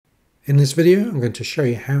In this video, I'm going to show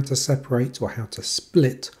you how to separate or how to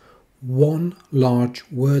split one large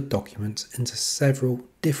Word document into several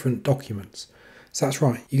different documents. So that's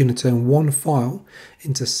right, you're going to turn one file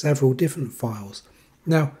into several different files.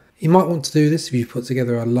 Now, you might want to do this if you put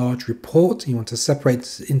together a large report and you want to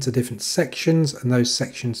separate it into different sections and those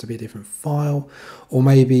sections to be a different file, or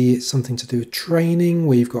maybe it's something to do with training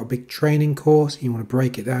where you've got a big training course and you want to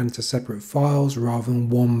break it down into separate files rather than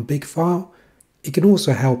one big file. It can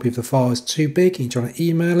also help if the file is too big and you're trying to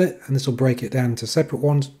email it, and this will break it down into separate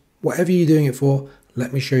ones. Whatever you're doing it for,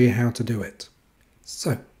 let me show you how to do it.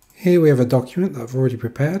 So here we have a document that I've already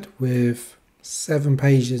prepared with 7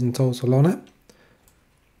 pages in total on it.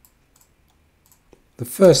 The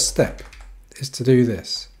first step is to do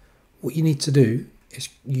this. What you need to do is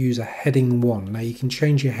use a heading 1. Now you can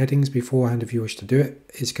change your headings beforehand if you wish to do it.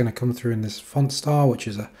 It's going to come through in this font style, which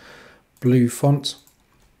is a blue font.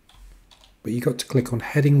 But you've got to click on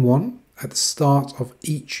heading 1 at the start of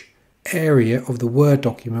each area of the Word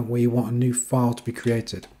document where you want a new file to be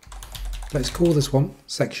created. Let's call this one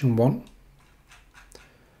section 1.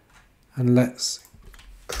 And let's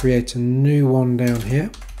create a new one down here.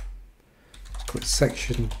 Put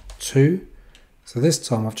section 2. So this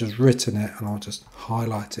time I've just written it and I'll just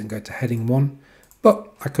highlight it and go to heading 1.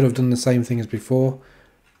 But I could have done the same thing as before.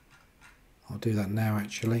 I'll do that now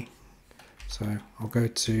actually. So I'll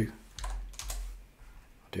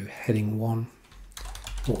do heading 1.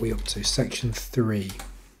 What are we up to? Section 3.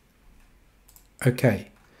 Okay,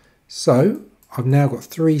 so I've now got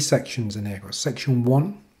 3 sections in here. I've got section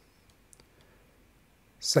 1,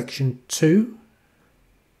 section 2,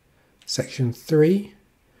 section 3,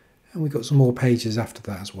 and we've got some more pages after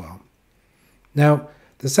that as well. Now,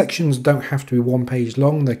 the sections don't have to be 1 page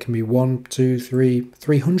long. They can be 1, 2, 3,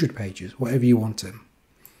 300 pages, whatever you want in.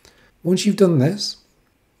 Once you've done this,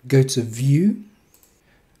 go to View,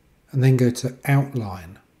 and then go to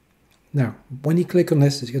Outline. Now, when you click on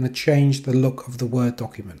this, it's going to change the look of the Word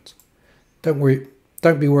document. Don't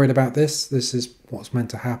be worried about this. This is what's meant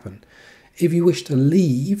to happen. If you wish to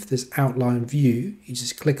leave this outline view, you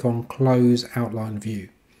just click on Close Outline View.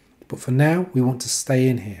 But for now, we want to stay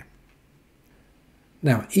in here.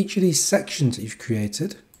 Now, each of these sections that you've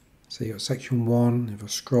created, so you've got section 1, if I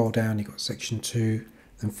scroll down, you've got section 2,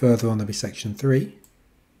 then further on there'll be section 3.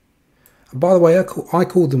 And by the way, I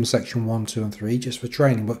called them section 1, 2 and 3 just for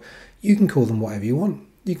training, but you can call them whatever you want.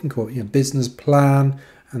 You can call it business plan,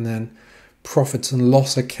 and then profits and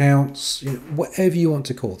loss accounts, whatever you want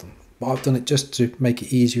to call them. But I've done it just to make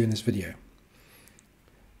it easier in this video.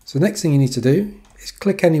 So the next thing you need to do is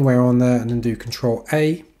click anywhere on there and then do Control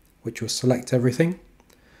A, which will select everything.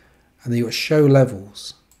 And then you've got Show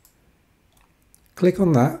Levels. Click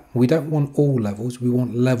on that. We don't want all levels, we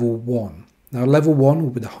want level 1. Now level 1 will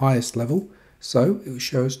be the highest level, so it will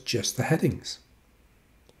show us just the headings.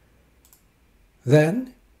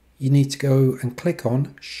 Then you need to go and click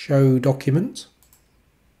on Show Document.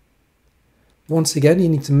 Once again, you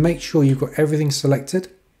need to make sure you've got everything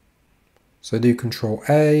selected. So do Control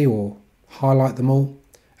A or highlight them all,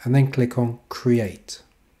 and then click on Create.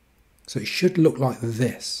 So it should look like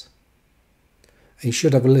this. And you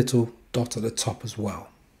should have a little dot at the top as well.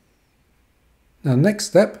 Now next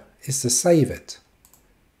step is to save it.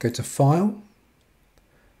 Go to File,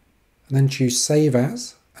 and then choose Save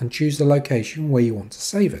As, and choose the location where you want to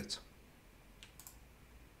save it.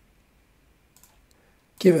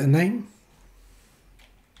 Give it a name.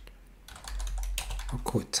 I'll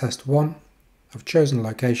call it Test 1. I've chosen the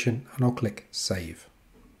location and I'll click Save.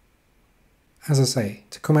 As I say,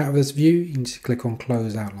 to come out of this view, you need to click on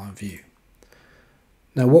Close Outline View.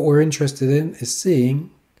 Now what we're interested in is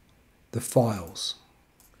seeing the files.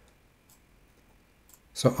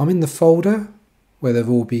 So I'm in the folder where they've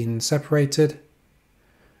all been separated,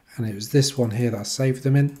 and it was this one here that I saved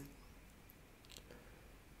them in.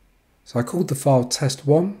 So I called the file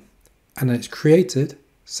Test1, and then it's created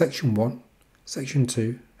section 1, section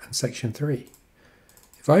 2 and section 3.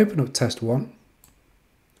 If I open up Test1,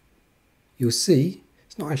 you'll see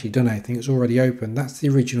it's not actually done anything, it's already open. That's the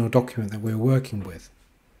original document that we're working with.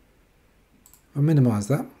 I'll minimize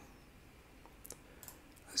that.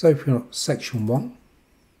 Let's open up section 1.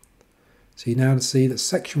 So you now see that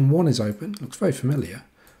section 1 is open. Looks very familiar,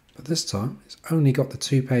 but this time it's only got the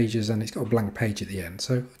 2 pages and it's got a blank page at the end.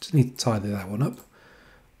 So I just need to tidy that one up.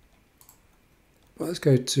 But let's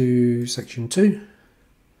go to section 2.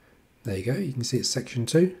 There you go, you can see it's section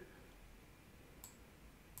 2.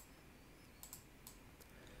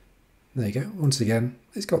 There you go, once again,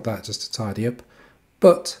 it's got that just to tidy up.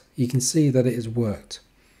 But you can see that it has worked.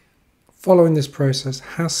 following this process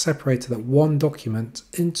has separated that one document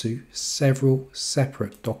into several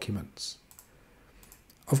separate documents.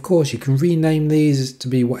 Of course, you can rename these to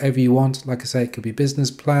be whatever you want. Like I say, it could be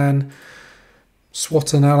business plan,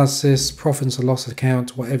 SWOT analysis, profit and loss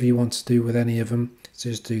account, whatever you want to do with any of them.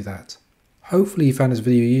 So just do that. Hopefully you found this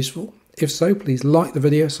video useful. If so, please like the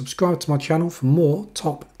video, subscribe to my channel for more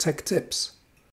top tech tips.